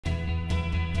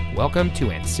Welcome to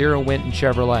Ancira-Winton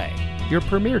Chevrolet, your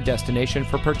premier destination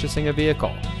for purchasing a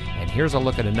vehicle. And here's a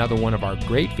look at another one of our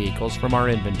great vehicles from our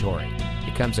inventory.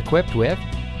 It comes equipped with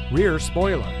rear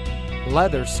spoiler,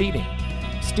 leather seating,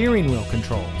 steering wheel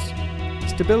controls,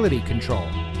 stability control,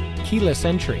 keyless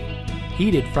entry,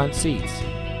 heated front seats,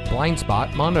 blind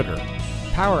spot monitor,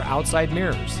 power outside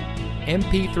mirrors,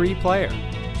 MP3 player,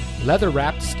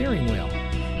 leather-wrapped steering wheel,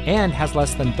 and has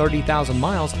less than 30,000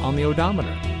 miles on the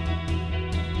odometer.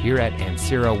 Here at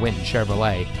Ancira-Winton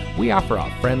Chevrolet, we offer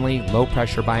a friendly,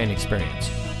 low-pressure buying experience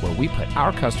where we put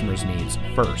our customers' needs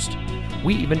first.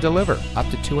 We even deliver up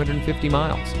to 250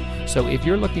 miles. So if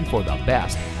you're looking for the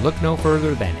best, look no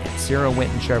further than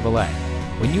Ancira-Winton Chevrolet.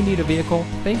 When you need a vehicle,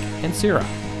 think Ancira.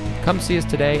 Come see us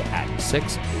today at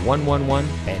 6111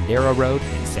 Bandera Road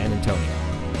in San Antonio.